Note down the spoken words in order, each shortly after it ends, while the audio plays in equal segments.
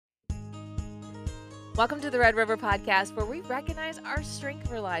Welcome to the Red River Podcast, where we recognize our strength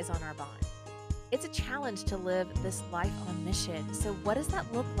relies on our bond. It's a challenge to live this life on mission. So, what does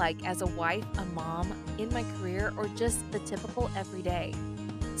that look like as a wife, a mom, in my career, or just the typical everyday?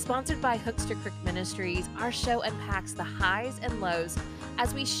 Sponsored by Hooks to Crick Ministries, our show unpacks the highs and lows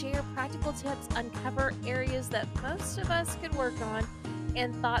as we share practical tips, uncover areas that most of us could work on,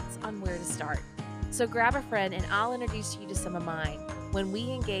 and thoughts on where to start. So grab a friend and I'll introduce you to some of mine when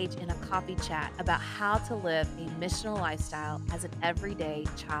we engage in a coffee chat about how to live a missional lifestyle as an everyday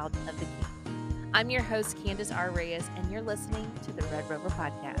child of the King. I'm your host, Candace R. Reyes, and you're listening to the Red River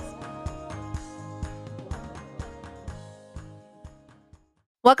Podcast.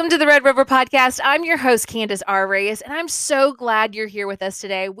 Welcome to the Red River Podcast. I'm your host, Candace R. Reyes, and I'm so glad you're here with us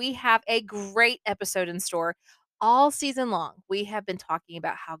today. We have a great episode in store. All season long, we have been talking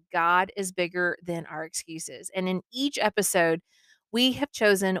about how God is bigger than our excuses. And in each episode, we have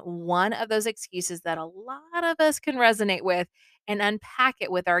chosen one of those excuses that a lot of us can resonate with and unpack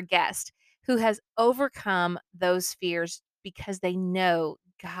it with our guest who has overcome those fears because they know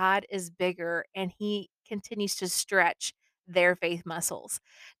God is bigger and he continues to stretch their faith muscles.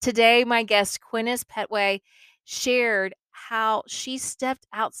 Today, my guest, Quinnise Pettway, shared how she stepped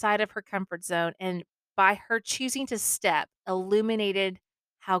outside of her comfort zone and by her choosing to step, illuminated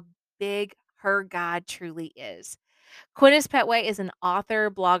how big her God truly is. Quinnise Pettway is an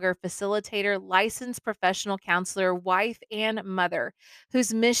author, blogger, facilitator, licensed professional counselor, wife, and mother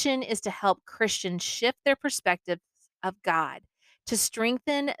whose mission is to help Christians shift their perspectives of God, to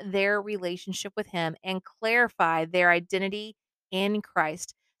strengthen their relationship with Him, and clarify their identity in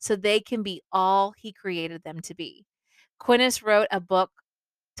Christ so they can be all He created them to be. Quinnise wrote a book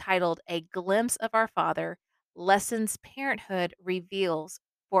titled A Glimpse of Our Father: Lessons Parenthood Reveals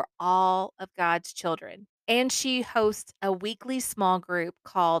for All of God's Children. And she hosts a weekly small group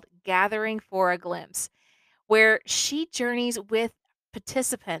called Gathering for a Glimpse, where she journeys with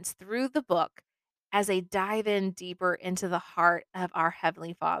participants through the book as they dive in deeper into the heart of our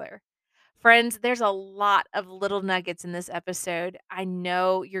Heavenly Father. Friends, there's a lot of little nuggets in this episode I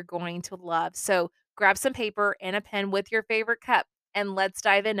know you're going to love. So grab some paper and a pen with your favorite cup, and let's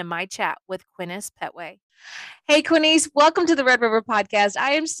dive into my chat with Quinnise Pettway. Hey, Quinnise, welcome to the Red River Podcast.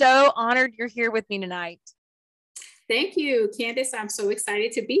 I am so honored you're here with me tonight. Thank you, Candace. I'm so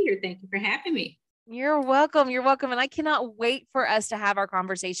excited to be here. Thank you for having me. You're welcome. You're welcome. And I cannot wait for us to have our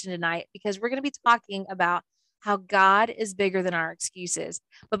conversation tonight because we're going to be talking about how God is bigger than our excuses.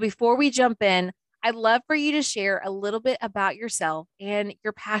 But before we jump in, I'd love for you to share a little bit about yourself and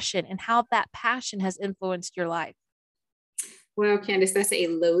your passion and how that passion has influenced your life. Well, Candace, that's a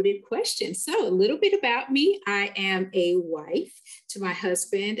loaded question. So, a little bit about me. I am a wife to my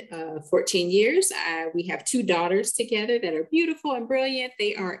husband, 14 years. We have two daughters together that are beautiful and brilliant.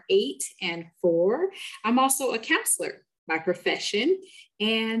 They are 8 and 4. I'm also a counselor by profession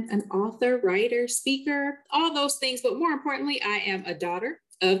and an author, writer, speaker, all those things. But more importantly, I am a daughter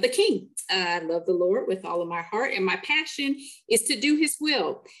of the King. I love the Lord with all of my heart, and my passion is to do his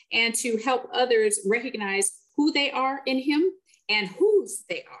will and to help others recognize who they are in him and whose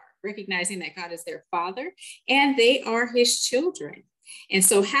they are, recognizing that God is their father and they are his children. And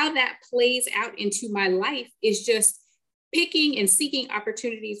so how that plays out into my life is just picking and seeking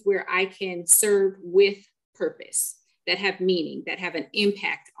opportunities where I can serve with purpose, that have meaning, that have an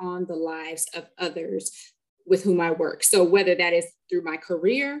impact on the lives of others with whom I work. So whether that is through my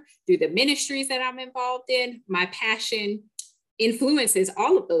career, through the ministries that I'm involved in, my passion influences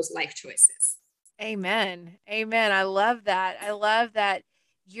all of those life choices. Amen. Amen. I love that. I love that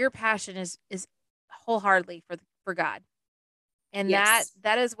your passion is wholeheartedly for God. And Yes.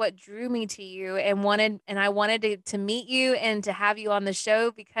 that is what drew me to you and I wanted to meet you and to have you on the show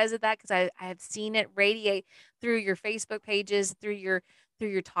because of that, because I have seen it radiate through your Facebook pages, through your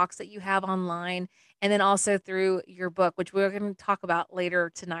talks that you have online, and then also through your book, which we're going to talk about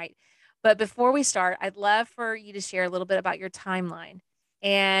later tonight. But before we start, I'd love for you to share a little bit about your timeline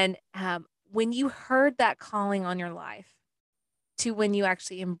and when you heard that calling on your life to when you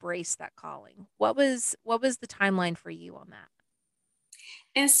actually embraced that calling. What was the timeline for you on that?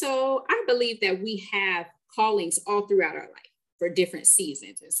 And so I believe that we have callings all throughout our life for different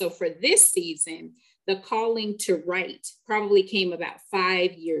seasons. And so for this season, the calling to write probably came about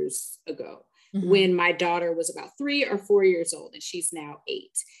 5 years ago when my daughter was about 3 or 4 years old, and she's now 8.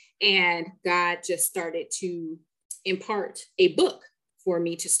 And God just started to impart a book for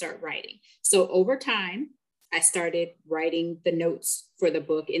me to start writing. So over time, I started writing the notes for the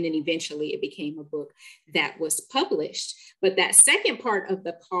book, and then eventually it became a book that was published. But that second part of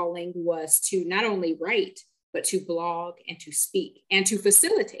the calling was to not only write, but to blog and to speak and to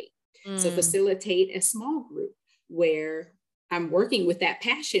facilitate. So facilitate a small group where I'm working with that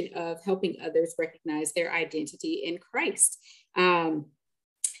passion of helping others recognize their identity in Christ.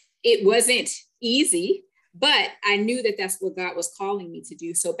 It wasn't easy, but I knew that that's what God was calling me to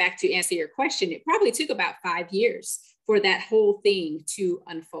do. So back to answer your question, it probably took about 5 years for that whole thing to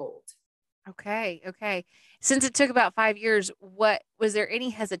unfold. Okay. Okay. Since it took about 5 years, what was there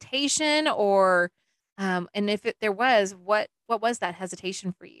any hesitation or, and if there was, what was that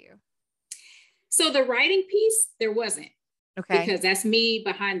hesitation for you? So the writing piece, there wasn't. Okay. Because that's me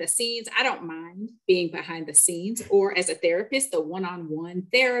behind the scenes. I don't mind being behind the scenes, or as a therapist, the one-on-one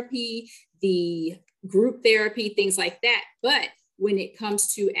therapy, the group therapy, things like that. But when it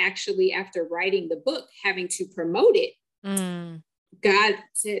comes to actually, after writing the book, having to promote it, God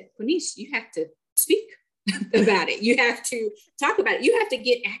said, Quinnise, you have to speak about it. You have to talk about it. You have to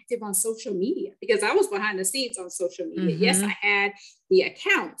get active on social media, because I was behind the scenes on social media. Yes, I had the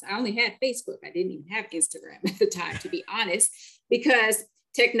account. I only had Facebook. I didn't even have Instagram at the time, to be honest, because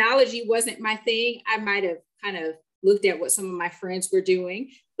technology wasn't my thing. I might have kind of looked at what some of my friends were doing,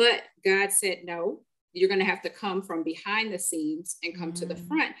 but God said, no, you're going to have to come from behind the scenes and come to the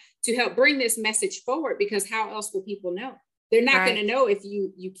front to help bring this message forward, because how else will people know? They're not going to know if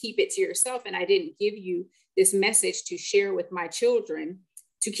you keep it to yourself. And I didn't give you this message to share with my children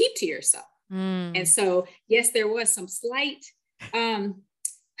to keep to yourself. And so, yes, there was some slight, I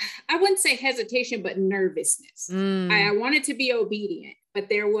wouldn't say hesitation, but nervousness. I wanted to be obedient, but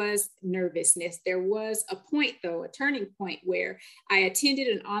there was nervousness. There was a point, though, a turning point, where I attended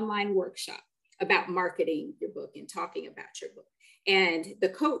an online workshop about marketing your book and talking about your book. And the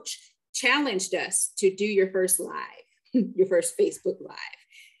coach challenged us to do your first live, your first Facebook Live.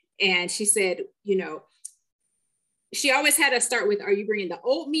 And she said, she always had us start with, are you bringing the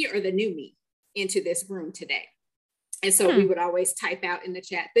old me or the new me into this room today? And so we would always type out in the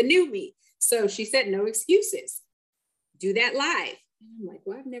chat, the new me. So she said, no excuses. Do that live. And I'm like,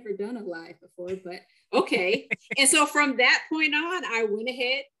 well, I've never done a live before, but okay. And so from that point on, I went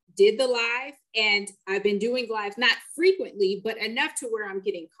ahead, did the live, and I've been doing live, not frequently, but enough to where I'm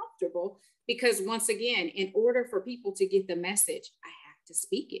getting comfortable. Because once again, in order for people to get the message, I have to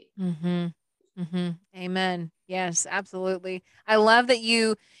speak it. Amen. Yes, absolutely. I love that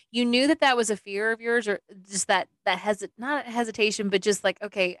you knew that was a fear of yours, or just that not hesitation, but just like,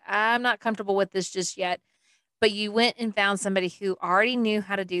 okay, I'm not comfortable with this just yet. But you went and found somebody who already knew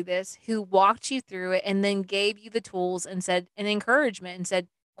how to do this, who walked you through it, and then gave you the tools and said, an encouragement, and said,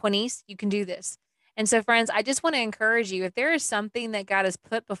 Quinnise, you can do this. And so, friends, I just want to encourage you, if there is something that God has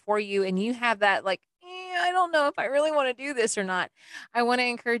put before you and you have that, like, I don't know if I really want to do this or not, I want to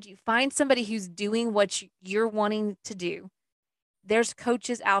encourage you, find somebody who's doing what you're wanting to do. There's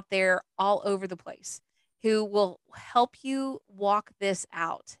coaches out there all over the place who will help you walk this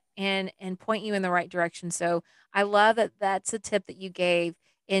out and point you in the right direction. So I love that that's a tip that you gave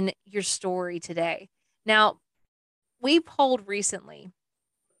in your story today. Now, we polled recently.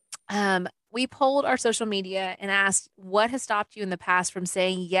 We polled our social media and asked what has stopped you in the past from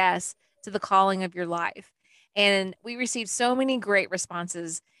saying yes to the calling of your life. And we received so many great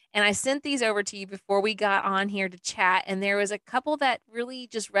responses. And I sent these over to you before we got on here to chat. And there was a couple that really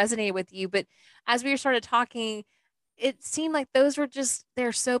just resonated with you. But as we started talking, it seemed like those were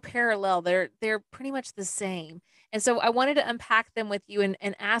they're so parallel. They're pretty much the same. And so I wanted to unpack them with you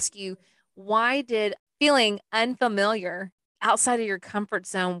and ask you, why did feeling unfamiliar outside of your comfort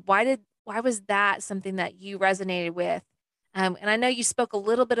zone, why was that something that you resonated with? And I know you spoke a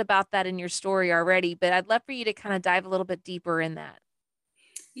little bit about that in your story already, but I'd love for you to kind of dive a little bit deeper in that.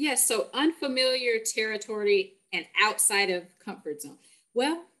 Yes, so unfamiliar territory and outside of comfort zone.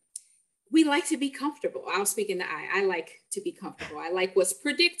 Well, we like to be comfortable. I'll speak in the I like to be comfortable. I like what's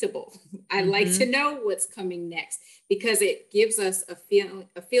predictable. I like to know what's coming next, because it gives us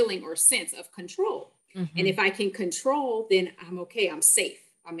a feeling or sense of control. And if I can control, then I'm okay. I'm safe.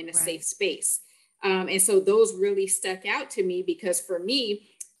 I'm in a safe space. And so those really stuck out to me, because for me,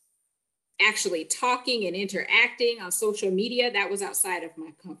 actually talking and interacting on social media, that was outside of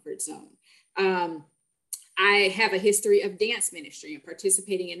my comfort zone. I have a history of dance ministry and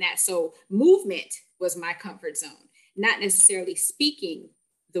participating in that. So movement was my comfort zone, not necessarily speaking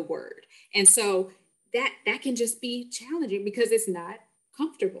the word. And so that can just be challenging because it's not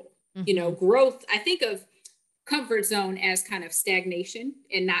comfortable. Growth, I think of comfort zone as kind of stagnation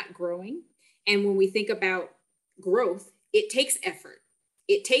and not growing. And when we think about growth, it takes effort.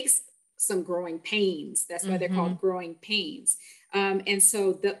 It takes some growing pains. That's why they're called growing pains. And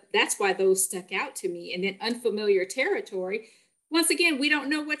so that's why those stuck out to me. And then unfamiliar territory, once again, we don't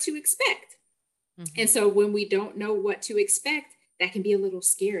know what to expect. And so when we don't know what to expect, that can be a little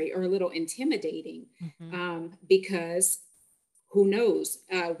scary or a little intimidating, Mm-hmm. because who knows?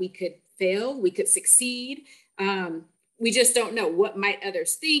 We could fail, we could succeed. We just don't know what might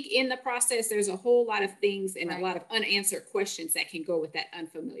others think in the process. There's a whole lot of things and a Right. lot of unanswered questions that can go with that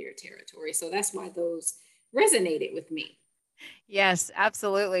unfamiliar territory. So that's why those resonated with me. Yes,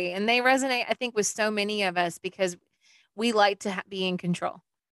 absolutely. And they resonate, I think, with so many of us because we like to be in control.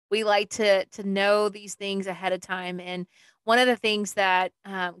 We like to know these things ahead of time. And one of the things that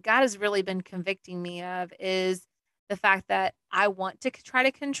God has really been convicting me of is the fact that I want to try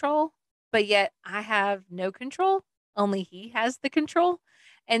to control, but yet I have no control. Only He has the control.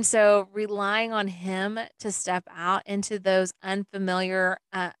 And so relying on Him to step out into those unfamiliar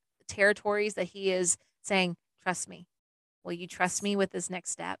territories that He is saying, trust me. Will you trust me with this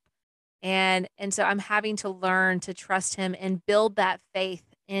next step? And so I'm having to learn to trust him and build that faith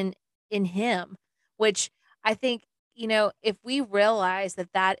in him, which I think, if we realize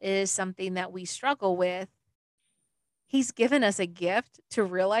that that is something that we struggle with, he's given us a gift to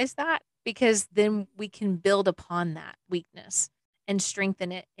realize that, because then we can build upon that weakness and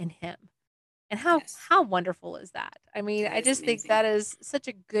strengthen it in him. And how Yes, how wonderful is that? I mean, that I is just think amazing. that is such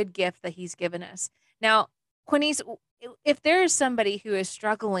a good gift that he's given us. Now, Quinnies, if there is somebody who is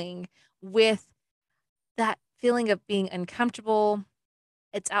struggling with that feeling of being uncomfortable,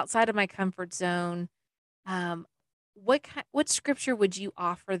 it's outside of my comfort zone, um, what scripture would you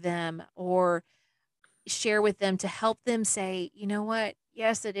offer them or share with them to help them say, you know what?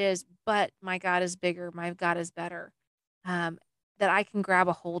 Yes, it is, but my God is bigger. My God is better. Um, that I can grab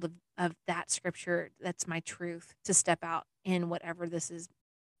a hold of that scripture. That's my truth to step out in whatever this is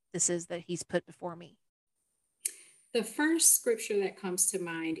that He's put before me. The first scripture that comes to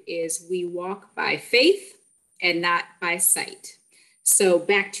mind is we walk by faith and not by sight. So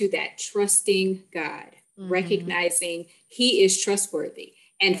back to that trusting God, Mm-hmm. recognizing He is trustworthy.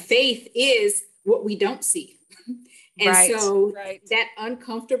 And Yes. faith is what we don't see. And Right. so Right. that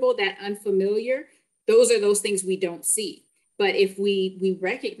uncomfortable, that unfamiliar, those are those things we don't see. But if we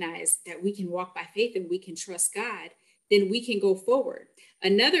recognize that we can walk by faith and we can trust God, then we can go forward.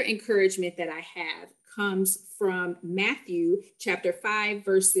 Another encouragement that I have comes from Matthew chapter 5,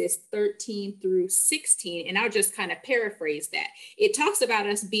 verses 13 through 16. And I'll just kind of paraphrase that. It talks about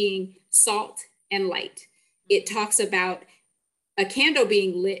us being salt and light. It Mm-hmm. talks about a candle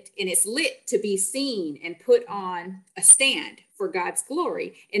being lit, and it's lit to be seen and put on a stand for God's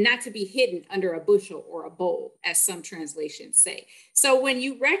glory and not to be hidden under a bushel or a bowl, as some translations say. So when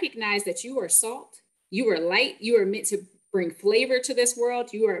you recognize that you are salt, you are light, you are meant to bring flavor to this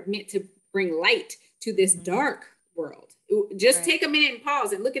world, you are meant to bring light to this Mm-hmm. dark world. Just Right. take a minute and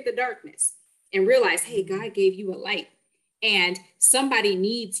pause and look at the darkness and realize, hey, Mm-hmm. God gave you a light and somebody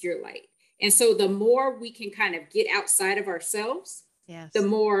needs your light. And so the more we can kind of get outside of ourselves, the Yes.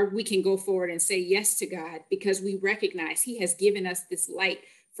 more we can go forward and say yes to God, because we recognize He has given us this light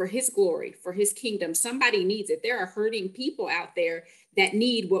for His glory, for His kingdom. Somebody needs it. There are hurting people out there that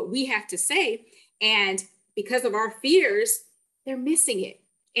need what we have to say. And because of our fears, they're missing it.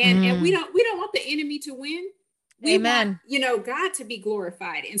 And we Mm. don't want the enemy to win. We want, Amen. God to be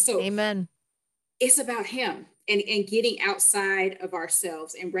glorified. And so Amen. it's about Him and getting outside of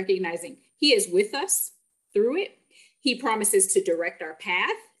ourselves and recognizing He is with us through it. He promises to direct our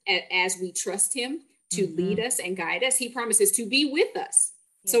path as we trust Him to lead Mm-hmm. us and guide us. He promises to be with us.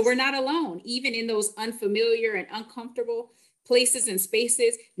 So we're Yes. not alone, even in those unfamiliar and uncomfortable places and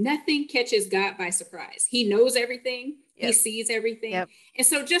spaces. Nothing catches God by surprise. He knows everything, He Yep. sees everything. Yep. And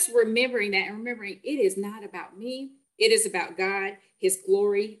so just remembering that and remembering it is not about me, it is about God, His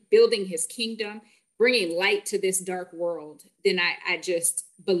glory, building His kingdom, bringing light to this dark world, then I just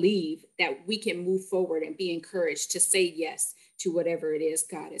believe that we can move forward and be encouraged to say yes to whatever it is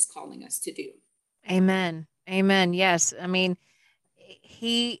God is calling us to do. Amen. Amen. Yes. I mean,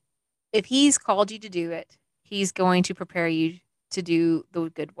 he, if he's called you to do it, he's going to prepare you to do the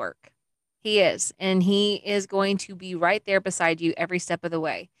good work. He is, and he is going to be right there beside you every step of the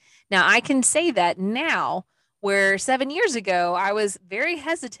way. Now, I can say that now, where 7 years ago I was very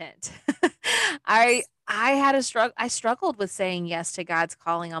hesitant. I had a struggle. I struggled with saying yes to God's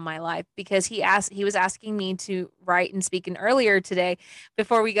calling on my life because he was asking me to write and speak. And earlier today,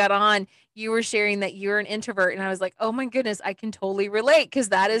 before we got on, you were sharing that you're an introvert, and I was like, oh my goodness, I can totally relate because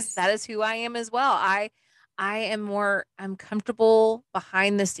that is Yes. that is who I am as well. I'm comfortable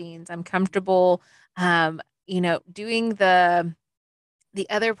behind the scenes. I'm comfortable doing the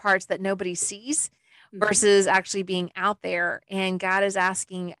other parts that nobody sees Mm-hmm. versus actually being out there. And God is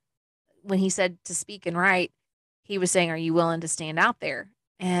asking, when he said to speak and write, he was saying, are you willing to stand out there?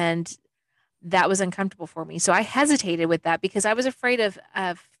 And that was uncomfortable for me. So I hesitated with that because I was afraid of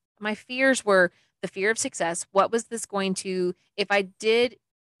my fears were the fear of success. What was this going to, if I did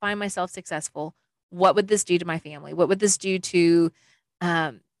find myself successful, what would this do to my family? What would this do to,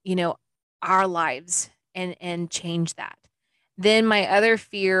 you know, our lives and change that? Then my other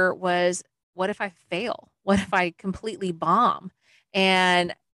fear was, what if I fail? What if I completely bomb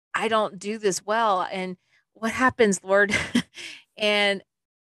and I don't do this well? And what happens, Lord? And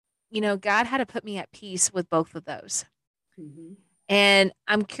God had to put me at peace with both of those. Mm-hmm. And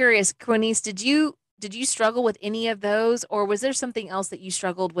I'm curious, Quinnise, did you struggle with any of those, or was there something else that you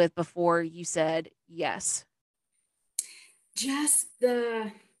struggled with before you said yes? Just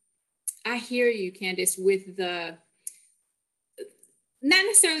I hear you, Candace, with not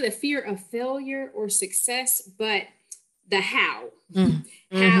necessarily the fear of failure or success, but the how. Mm.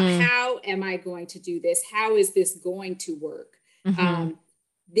 how Mm-hmm. how am I going to do this? How is this going to work? Mm-hmm.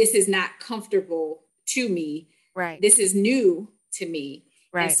 This is not comfortable to me. Right. This is new to me.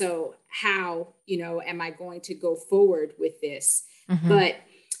 And Right. so how, am I going to go forward with this? Mm-hmm. But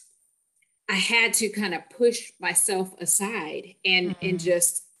I had to kind of push myself aside and Mm-hmm.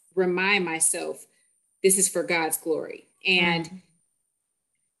 just remind myself this is for God's glory. And Mm.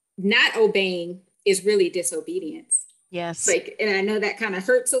 not obeying is really disobedience. Yes. Like, and I know that kind of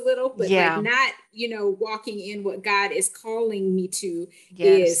hurts a little, but like Yeah. not, walking in what God is calling me to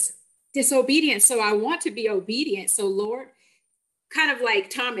Yes. is disobedience. So I want to be obedient. So Lord, kind of like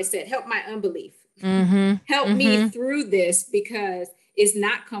Thomas said, help my unbelief. Mm-hmm. Help me Mm-hmm. through this because it's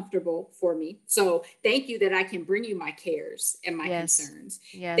not comfortable for me. So thank you that I can bring you my cares and my Yes. concerns.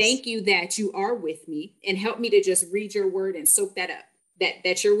 Yes. Thank you that you are with me, and help me to just read your word and soak that up.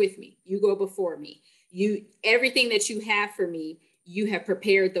 That you're with me. You go before me. You everything that you have for me, you have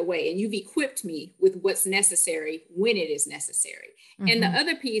prepared the way, and you've equipped me with what's necessary when it is necessary. And the Mm-hmm.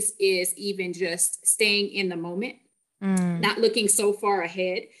 other piece is even just staying in the moment, Mm. not looking so far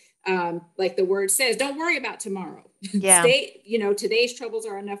ahead. Like the word says, don't worry about tomorrow. Yeah. Stay, today's troubles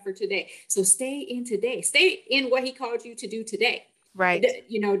are enough for today. So stay in today. Stay in what he called you to do today. Right.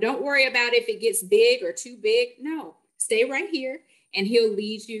 Don't worry about if it gets big or too big. No, stay right here, and he'll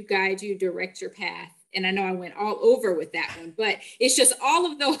lead you, guide you, direct your path. And I know I went all over with that one, but it's just all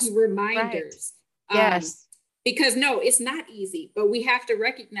of those Right. reminders. Um, Yes. because no, it's not easy, but we have to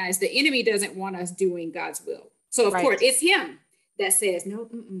recognize the enemy doesn't want us doing God's will. So of course Right. it's him that says, no,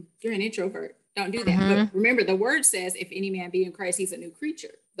 you're an introvert. Don't do that. But Mm-hmm. remember, the word says, if any man be in Christ, he's a new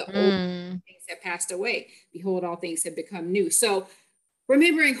creature. The old Mm. things have passed away. Behold, all things have become new. So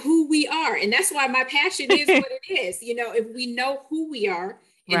remembering who we are, and that's why my passion is what it is. If we know who we are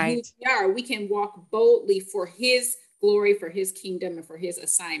and who Right. we are, we can walk boldly for his glory, for his kingdom, and for his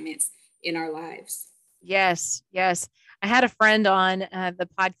assignments in our lives. Yes, yes. I had a friend on the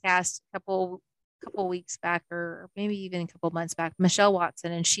podcast a couple weeks back, or maybe even a couple months back, Michelle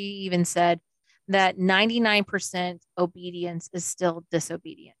Watson, and she even said that 99% obedience is still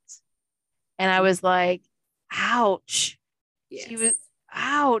disobedience. And I was like, ouch. She was, Yes.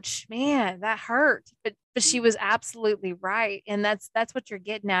 ouch, man, that hurt. But she was absolutely right. And that's what you're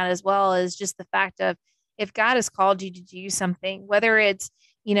getting at as well, is just the fact of, if God has called you to do something, whether it's,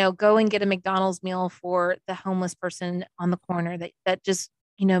 go and get a McDonald's meal for the homeless person on the corner that just,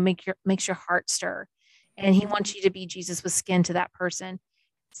 makes your heart stir. And he wants you to be Jesus with skin to that person.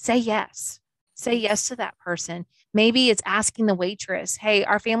 Say yes. Say Yes. yes to that person. Maybe it's asking the waitress, hey,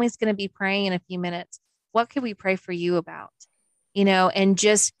 our family's going to be praying in a few minutes. What could we pray for you about? And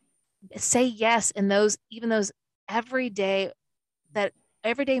just say yes in those, even those everyday, that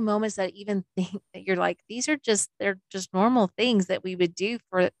everyday moments that even think that you're like, they're just normal things that we would do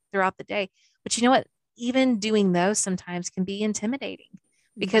for throughout the day. But you know what? Even doing those sometimes can be intimidating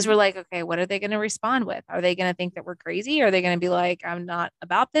because we're Mm-hmm. like, okay, what are they going to respond with? Are they going to think that we're crazy? Are they going to be like, I'm not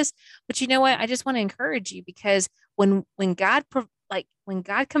about this? But you know what? I just want to encourage you, because when when God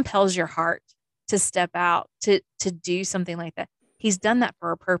compels your heart to step out to do something like that, he's done that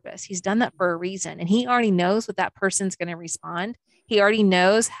for a purpose. He's done that for a reason. And he already knows what that person's going to respond. He already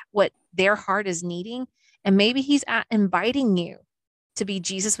knows what their heart is needing. And maybe he's inviting you to be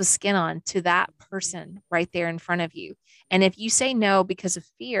Jesus with skin on to that person right there in front of you. And if you say no because of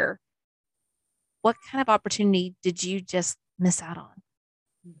fear, what kind of opportunity did you just miss out on?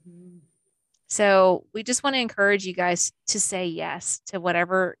 Mm-hmm. So we just want to encourage you guys to say yes to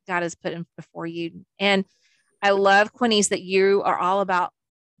whatever God has put in before you. And I love, Quinnise, that you are all about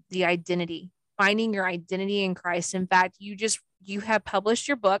the identity, finding your identity in Christ. In fact, you have published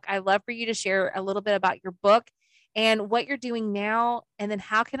your book. I'd love for you to share a little bit about your book and what you're doing now, and then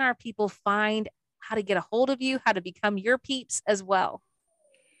how can our people find how to get a hold of you, how to become your peeps as well.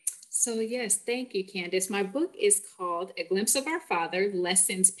 So, yes, thank you, Candace. My book is called A Glimpse of Our Father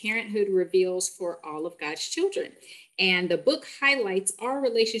Lessons Parenthood Reveals for All of God's Children. And the book highlights our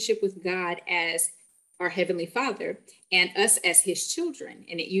relationship with God as our Heavenly Father and us as His children.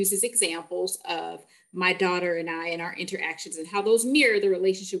 And it uses examples of my daughter and I and our interactions and how those mirror the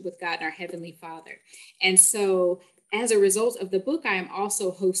relationship with God and our Heavenly Father. And so, as a result of the book, I am also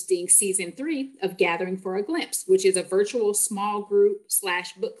hosting season 3 of Gathering for a Glimpse, which is a virtual small group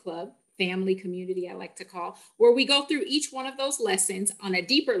 / book club, family community, I like to call, where we go through each one of those lessons on a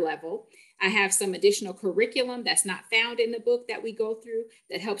deeper level. I have some additional curriculum that's not found in the book that we go through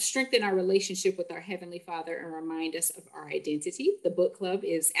that helps strengthen our relationship with our Heavenly Father and remind us of our identity. The book club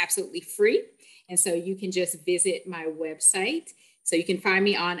is absolutely free. And so you can just visit my website. So you can find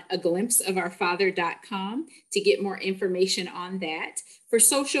me on aglimpseofourfather.com to get more information on that. For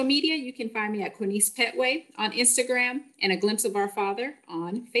social media, you can find me at Quinnise Pettway on Instagram and A Glimpse of Our Father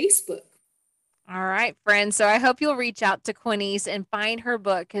on Facebook. All right, friends. So I hope you'll reach out to Quinnise and find her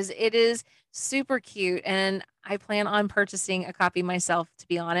book because it is super cute. And I plan on purchasing a copy myself, to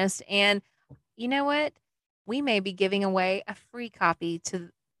be honest. And you know what? We may be giving away a free copy to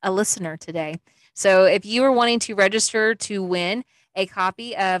a listener today. So if you are wanting to register to win a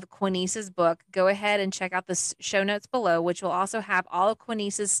copy of Quinnise's book, go ahead and check out the show notes below, which will also have all of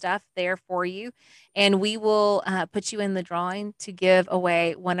Quinnise's stuff there for you. And we will put you in the drawing to give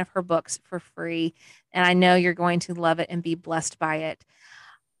away one of her books for free. And I know you're going to love it and be blessed by it.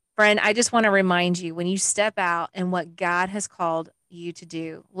 Friend, I just want to remind you when you step out in what God has called you to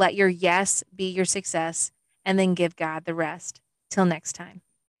do, let your yes be your success and then give God the rest. Till next time.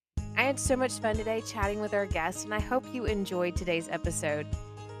 I had so much fun today chatting with our guests, and I hope you enjoyed today's episode.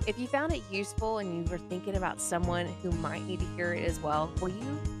 If you found it useful and you were thinking about someone who might need to hear it as well, will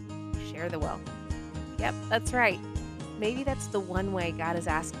you share the wealth? Yep, that's right. Maybe that's the one way God is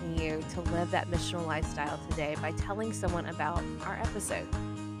asking you to live that missional lifestyle today by telling someone about our episode.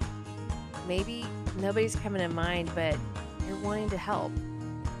 Maybe nobody's coming to mind, but you're wanting to help.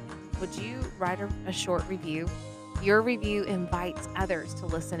 Would you write a short review? Your review invites others to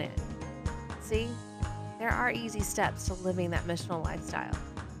listen in. See, there are easy steps to living that missional lifestyle.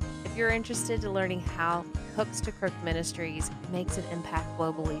 If you're interested in learning how Hooks to Crook Ministries makes an impact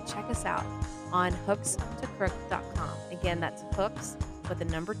globally, check us out on hookstocrook.com. Again, that's hooks with the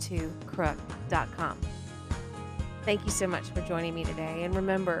number 2 crook.com. Thank you so much for joining me today. And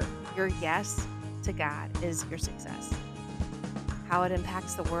remember, your yes to God is your success. How it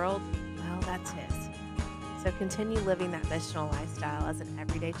impacts the world, well, that's His. So continue living that missional lifestyle as an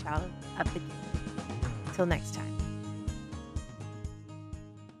everyday child of the kingdom. Till next time.